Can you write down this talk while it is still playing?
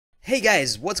Hey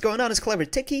guys, what's going on? It's Clever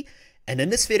Techie, and in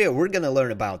this video we're gonna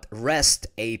learn about REST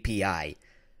API,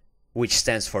 which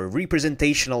stands for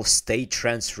Representational State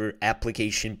Transfer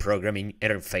Application Programming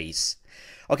Interface.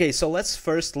 Okay, so let's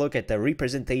first look at the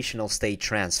representational state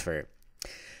transfer.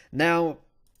 Now,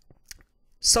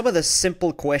 some of the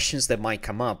simple questions that might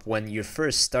come up when you're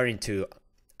first starting to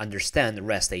understand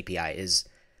REST API is,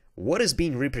 what is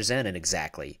being represented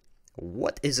exactly?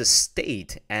 What is a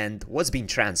state and what's being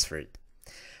transferred?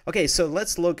 Okay, so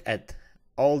let's look at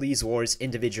all these words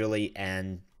individually,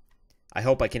 and I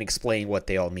hope I can explain what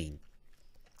they all mean.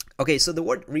 Okay, so the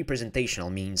word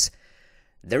representational means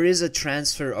there is a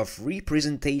transfer of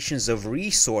representations of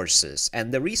resources,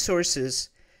 and the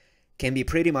resources can be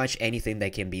pretty much anything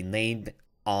that can be named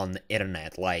on the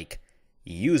internet, like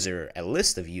user, a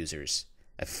list of users,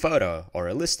 a photo or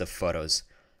a list of photos,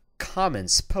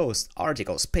 comments, posts,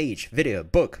 articles, page, video,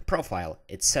 book, profile,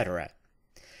 etc.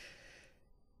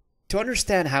 To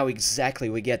understand how exactly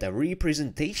we get a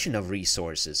representation of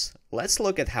resources, let's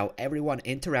look at how everyone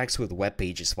interacts with web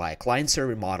pages via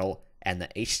client-server model and the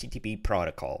HTTP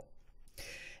protocol.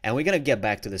 And we're going to get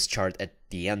back to this chart at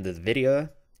the end of the video,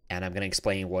 and I'm going to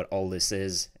explain what all this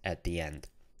is at the end.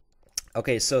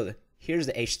 Okay, so here's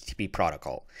the HTTP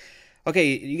protocol.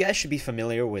 Okay, you guys should be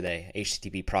familiar with a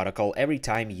HTTP protocol. Every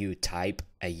time you type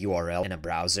a URL in a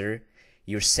browser,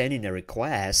 you're sending a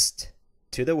request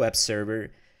to the web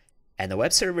server, and the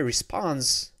web server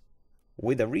responds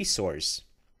with a resource.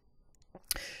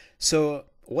 So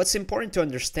what's important to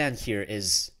understand here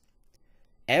is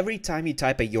every time you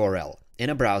type a URL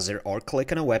in a browser or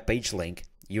click on a web page link,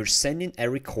 you're sending a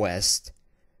request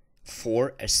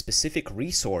for a specific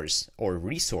resource or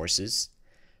resources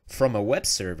from a web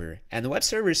server, and the web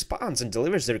server responds and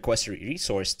delivers the requested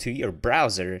resource to your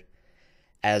browser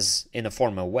as in a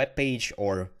form of web page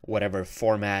or whatever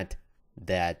format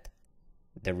that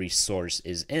the resource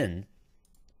is in.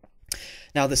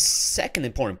 Now, the second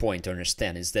important point to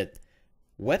understand is that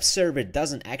web server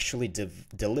doesn't actually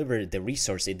deliver the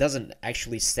resource. It doesn't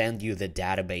actually send you the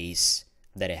database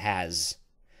that it has,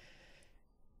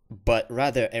 but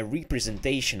rather a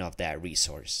representation of that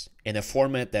resource in a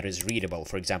format that is readable,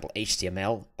 for example,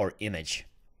 HTML or image.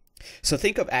 So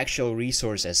think of actual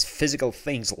resource as physical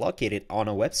things located on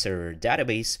a web server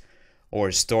database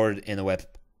or stored in a web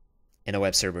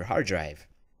server hard drive,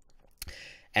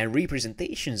 and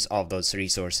representations of those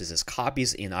resources as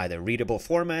copies in either readable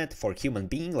format for human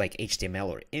being like HTML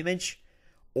or image,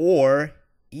 or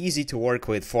easy to work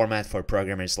with format for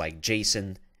programmers like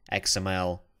JSON,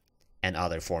 XML, and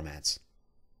other formats.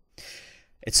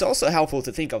 It's also helpful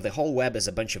to think of the whole web as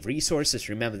a bunch of resources.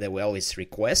 Remember that we always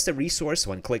request a resource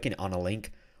when clicking on a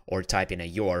link or typing a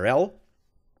URL.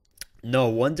 No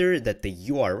wonder that the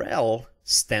URL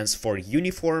stands for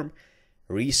Uniform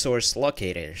Resource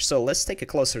Locator. So let's take a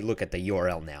closer look at the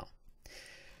URL now.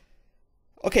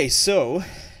 Okay, so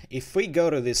if we go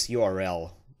to this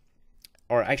URL,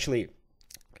 or actually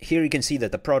here you can see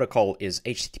that the protocol is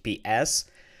HTTPS,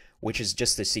 which is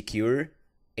just a secure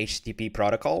HTTP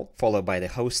protocol, followed by the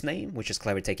host name, which is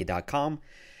clevertechie.com,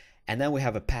 and then we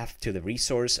have a path to the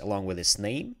resource along with its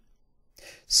name.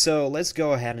 So let's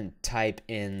go ahead and type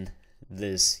in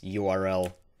this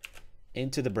URL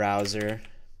into the browser,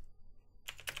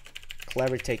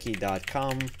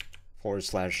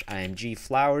 clevertechie.com/img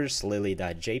flowers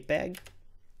lily.jpg,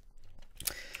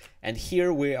 and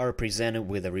here we are presented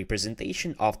with a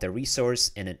representation of the resource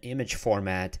in an image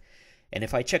format. And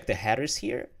if I check the headers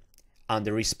here, on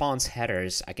the response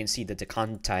headers, I can see that the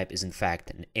content type is in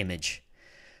fact an image.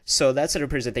 So that's a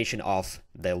representation of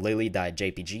the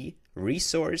lily.jpg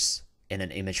resource in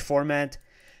an image format.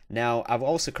 Now, I've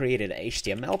also created an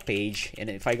HTML page, and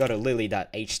if I go to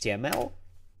lily.html,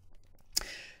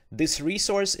 this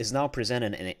resource is now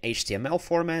presented in an HTML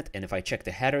format, and if I check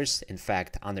the headers, in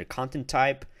fact, under content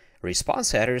type,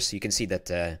 response headers, you can see that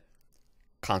the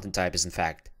content type is in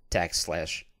fact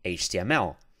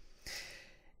text/HTML.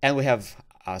 And we have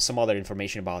some other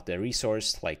information about the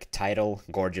resource, like title,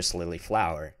 gorgeous lily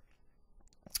flower.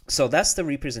 So that's the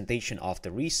representation of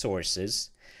the resources,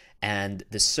 and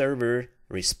the server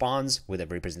responds with a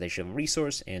representation of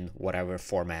resource in whatever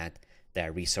format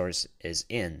that resource is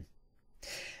in.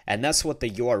 And that's what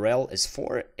the URL is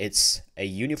for. It's a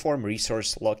uniform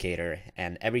resource locator,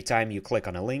 and every time you click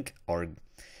on a link or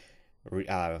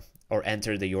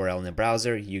enter the URL in the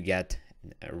browser, you get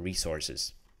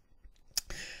resources.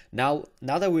 Now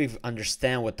that we've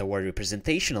understand what the word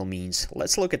representational means,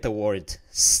 let's look at the word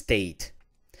state.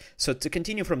 So to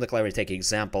continue from the Clever Techie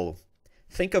example,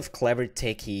 think of Clever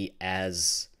Techie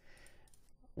as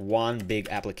one big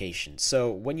application.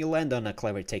 So when you land on a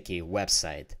Clever Techie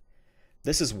website,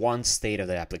 This is one state of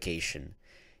the application.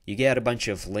 You get a bunch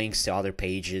of links to other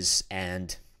pages,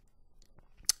 and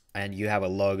you have a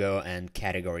logo and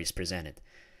categories presented.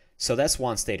 So that's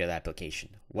one state of the application.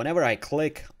 Whenever I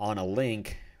click on a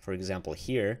link, for example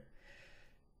here,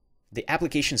 the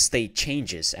application state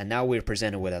changes, and now we're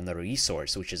presented with another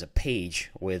resource, which is a page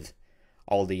with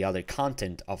all the other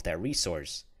content of that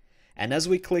resource. And as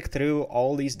we click through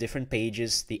all these different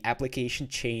pages, the application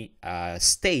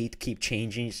state keep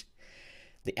changing.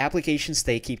 The application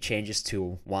state keep changes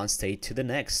to one state to the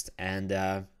next, and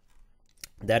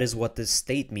that is what this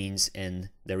state means in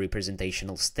the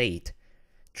representational state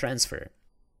transfer.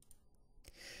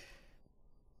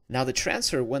 Now the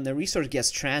transfer, when the resource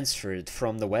gets transferred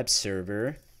from the web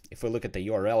server, if we look at the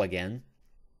URL again,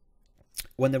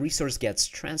 when the resource gets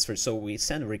transferred, so we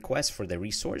send a request for the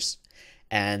resource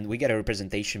and we get a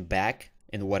representation back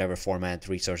in whatever format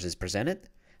resource is presented.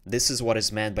 This is what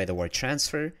is meant by the word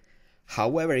transfer.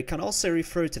 However, it can also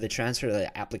refer to the transfer of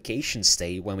the application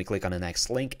state when we click on the next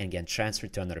link and get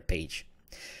transferred to another page.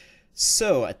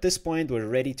 So at this point, we're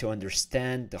ready to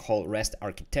understand the whole REST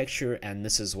architecture, and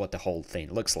this is what the whole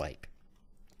thing looks like.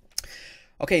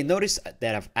 Okay, notice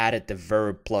that I've added the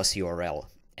verb plus URL,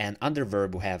 and under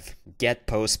verb we have get,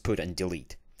 post, put, and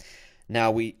delete.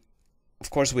 Now of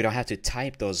course we don't have to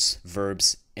type those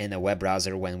verbs in a web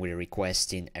browser when we're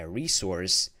requesting a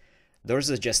resource. Those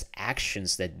are just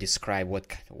actions that describe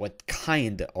what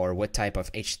kind or what type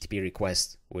of HTTP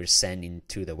request we're sending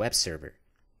to the web server.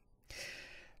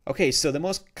 Okay, so the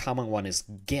most common one is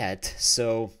get.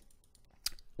 So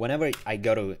whenever I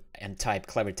go to and type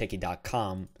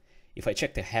clevertechie.com, if I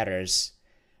check the headers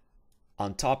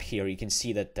on top here, you can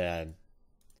see that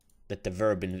the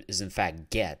verb is in fact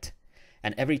get.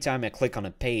 And every time I click on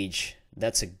a page,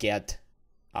 that's a get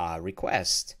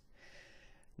request.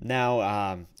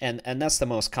 Now, and that's the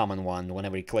most common one.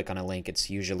 Whenever you click on a link, it's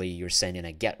usually you're sending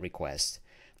a get request.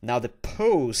 Now the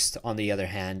post, on the other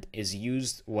hand, is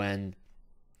used when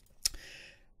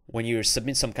you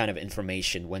submit some kind of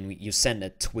information, when you send a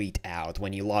tweet out,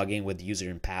 when you log in with user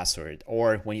and password,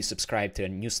 or when you subscribe to a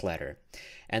newsletter.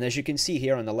 And as you can see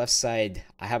here on the left side,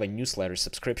 I have a newsletter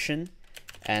subscription.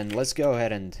 And let's go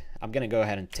ahead and, I'm going to go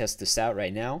ahead and test this out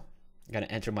right now. I'm going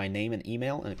to enter my name and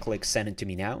email and click send it to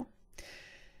me now.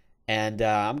 And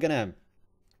I'm gonna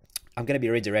be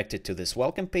redirected to this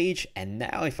welcome page. And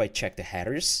now if I check the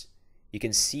headers, you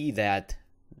can see that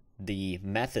the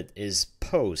method is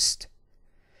post,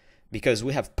 because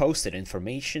we have posted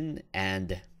information,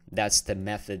 and that's the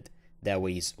method that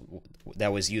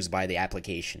was used by the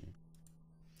application.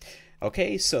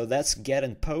 Okay, so that's get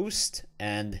and post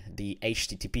and the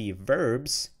HTTP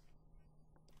verbs.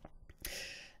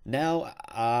 Now,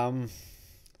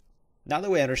 now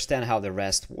that we understand how the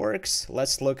REST works,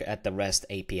 let's look at the REST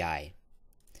API.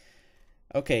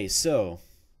 Okay, so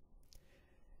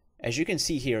as you can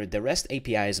see here, the REST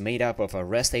API is made up of a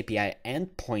REST API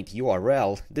endpoint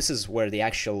URL. This is where the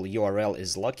actual URL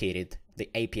is located. The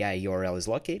API URL is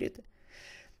located.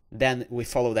 Then we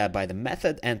follow that by the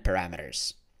method and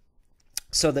parameters.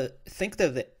 So think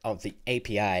of the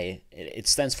API, it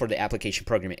stands for the Application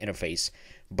Programming Interface,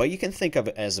 but you can think of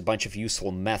it as a bunch of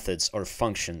useful methods or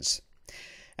functions.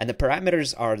 And the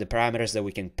parameters are the parameters that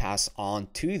we can pass on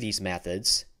to these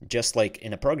methods, just like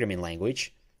in a programming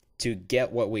language, to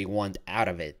get what we want out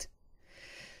of it.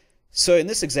 So in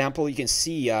this example, you can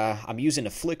see I'm using a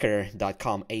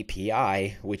flickr.com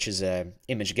API, which is an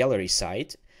image gallery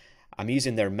site. I'm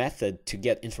using their method to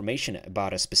get information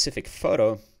about a specific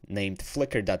photo named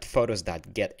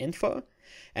flickr.photos.getInfo.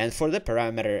 And for the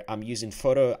parameter, I'm using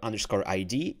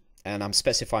photo_ID, and I'm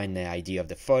specifying the ID of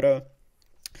the photo.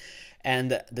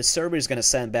 And the server is going to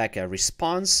send back a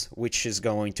response, which is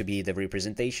going to be the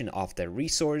representation of the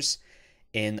resource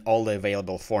in all the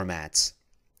available formats.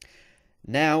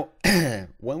 Now,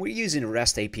 when we're using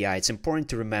REST API, it's important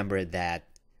to remember that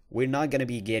we're not going to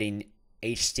be getting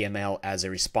HTML as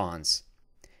a response,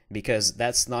 because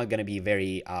that's not going to be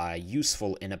very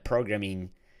useful in a programming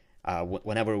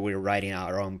whenever we're writing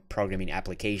our own programming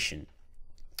application.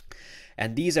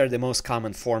 And these are the most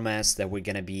common formats that we're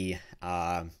going to be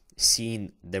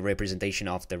seeing the representation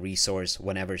of the resource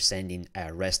whenever sending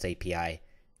a REST API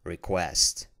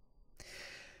request.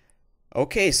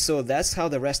 Okay, so that's how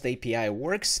the REST API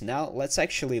works. Now let's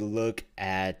actually look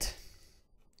at,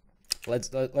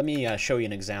 let me show you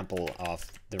an example of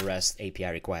the REST API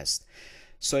request.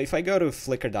 So if I go to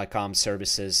flickr.com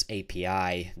services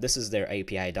API, this is their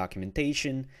API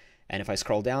documentation. And if I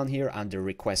scroll down here under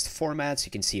request formats,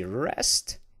 you can see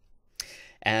REST.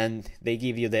 And they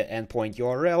give you the endpoint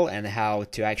URL and how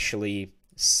to actually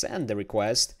send the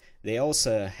request. they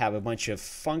also have a bunch of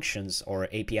functions or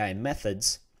API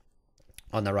methods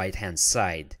on the right hand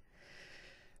side.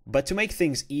 But to make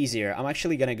things easier, I'm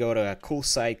actually going to go to a cool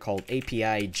site called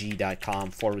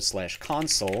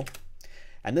apig.com/console.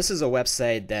 And this is a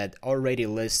website that already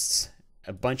lists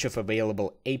a bunch of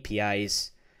available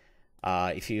APIs.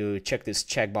 If you check this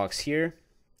checkbox here,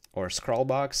 or scroll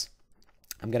box,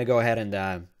 I'm going to go ahead and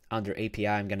under API,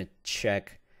 I'm going to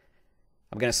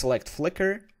select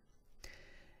Flickr.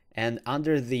 And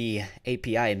under the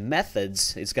API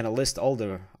methods, it's going to list all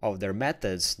of their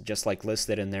methods, just like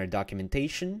listed in their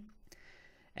documentation.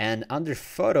 And under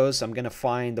photos, I'm going to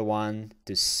find the one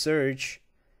to search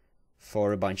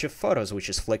for a bunch of photos, which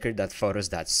is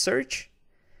flickr.photos.search.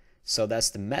 So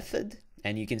that's the method.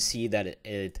 And you can see that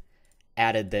it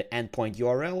added the endpoint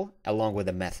URL along with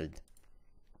the method.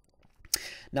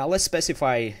 Now let's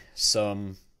specify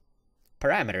some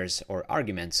parameters or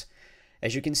arguments.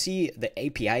 As you can see, the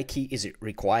API key is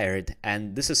required,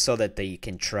 and this is so that they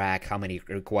can track how many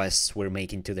requests we're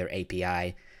making to their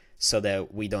API so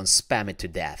that we don't spam it to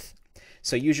death.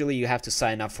 So usually you have to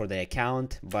sign up for the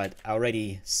account, but I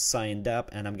already signed up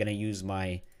and I'm gonna use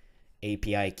my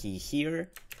API key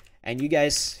here. And you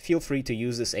guys feel free to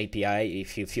use this API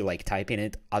if you feel like typing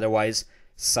it. Otherwise,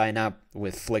 sign up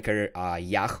with Flickr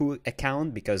Yahoo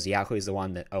account, because Yahoo is the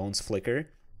one that owns Flickr.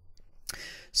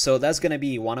 So that's going to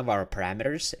be one of our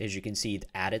parameters. As you can see, it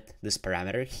added this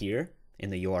parameter here in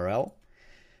the URL.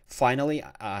 Finally,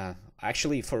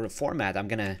 actually for the format, I'm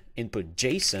going to input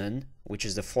JSON, which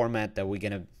is the format that we're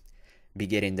going to be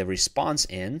getting the response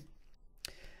in.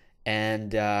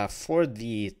 And for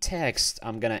the text,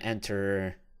 I'm going to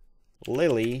enter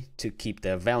Lily to keep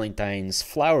the Valentine's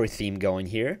flower theme going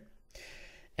here.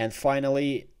 And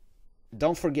finally,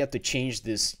 don't forget to change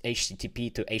this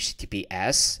HTTP to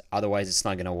HTTPS, otherwise it's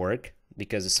not going to work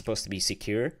because it's supposed to be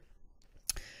secure.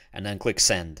 And then click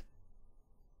send.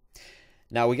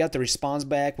 Now we got the response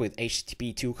back with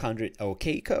HTTP 200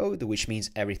 OK code, which means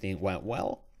everything went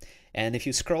well. And if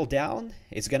you scroll down,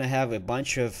 it's going to have a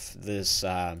bunch of this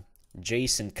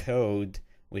JSON code,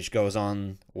 which goes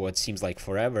on what seems like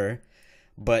forever.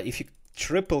 But if you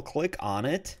triple click on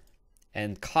it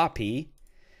and copy,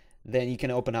 then you can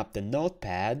open up the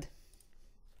notepad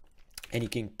and you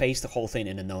can paste the whole thing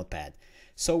in a notepad.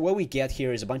 So what we get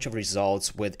here is a bunch of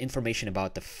results with information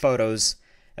about the photos,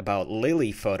 about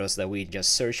Lily photos that we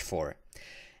just searched for.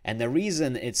 And the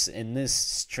reason it's in this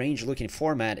strange looking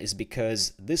format is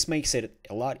because this makes it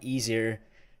a lot easier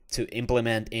to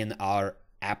implement in our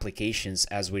applications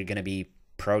as we're going to be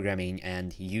programming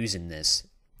and using this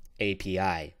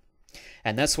API.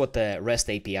 And that's what the REST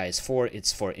API is for.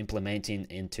 It's for implementing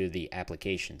into the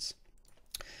applications.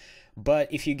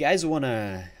 But if you guys want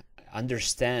to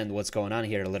understand what's going on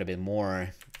here a little bit more,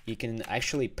 you can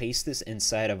actually paste this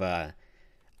inside of a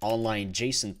online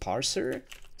JSON parser.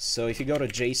 So if you go to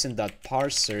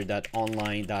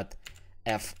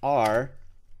json.parser.online.fr,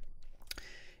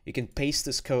 you can paste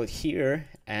this code here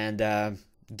and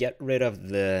get rid of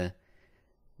the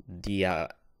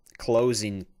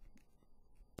closing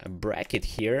bracket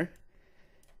here,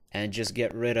 and just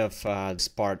get rid of this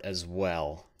part as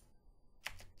well.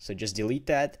 So just delete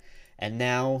that, and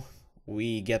now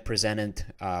we get presented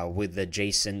with the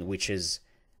JSON, which is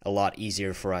a lot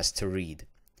easier for us to read.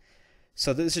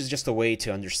 So this is just a way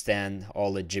to understand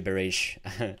all the gibberish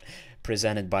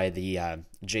presented by the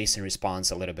JSON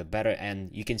response a little bit better. And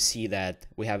you can see that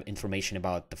we have information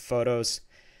about the photos.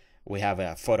 We have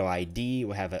a photo ID,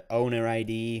 we have an owner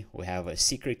ID, we have a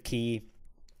secret key,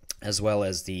 as well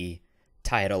as the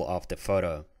title of the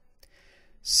photo.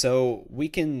 So we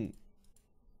can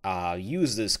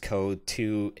use this code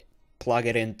to plug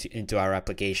it into our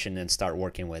application and start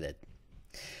working with it.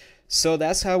 So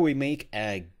that's how we make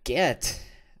a GET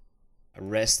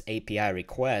REST API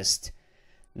request.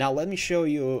 Now let me show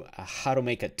you how to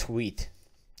make a tweet.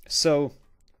 So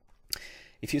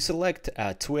if you select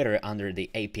Twitter under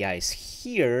the APIs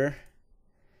here,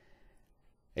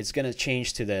 it's going to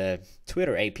change to the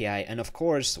Twitter API. And of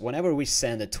course, whenever we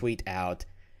send a tweet out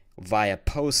via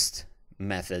post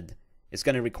method, it's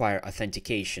going to require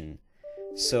authentication.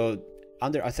 So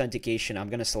under authentication, I'm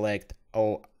going to select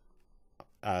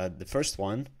the first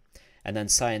one and then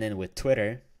sign in with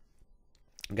Twitter.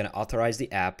 I'm going to authorize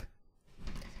the app,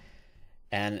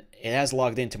 and it has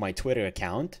logged into my Twitter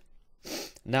account.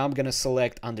 Now I'm going to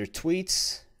select under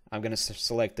tweets, I'm going to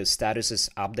select the statuses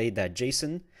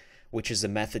update.json, which is the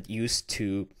method used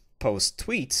to post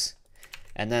tweets.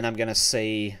 And then I'm going to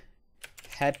say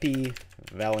Happy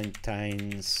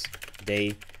Valentine's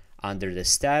Day under the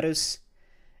status.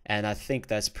 And I think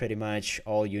that's pretty much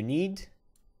all you need.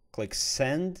 Click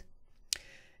send.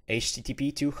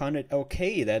 HTTP 200.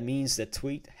 Okay, that means the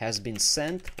tweet has been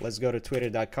sent. Let's go to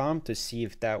twitter.com to see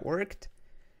if that worked.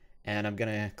 And I'm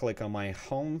gonna click on my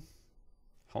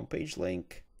homepage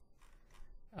link.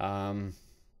 Let's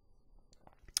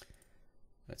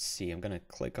see, I'm gonna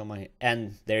click on my,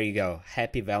 and there you go.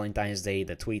 Happy Valentine's Day.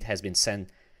 The tweet has been sent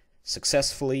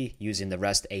successfully using the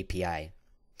REST API.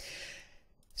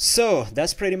 So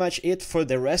that's pretty much it for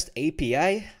the REST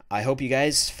API. I hope you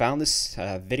guys found this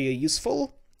video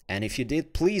useful. And if you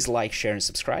did, please like, share, and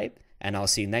subscribe. And I'll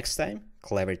see you next time.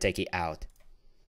 Clever Techie out.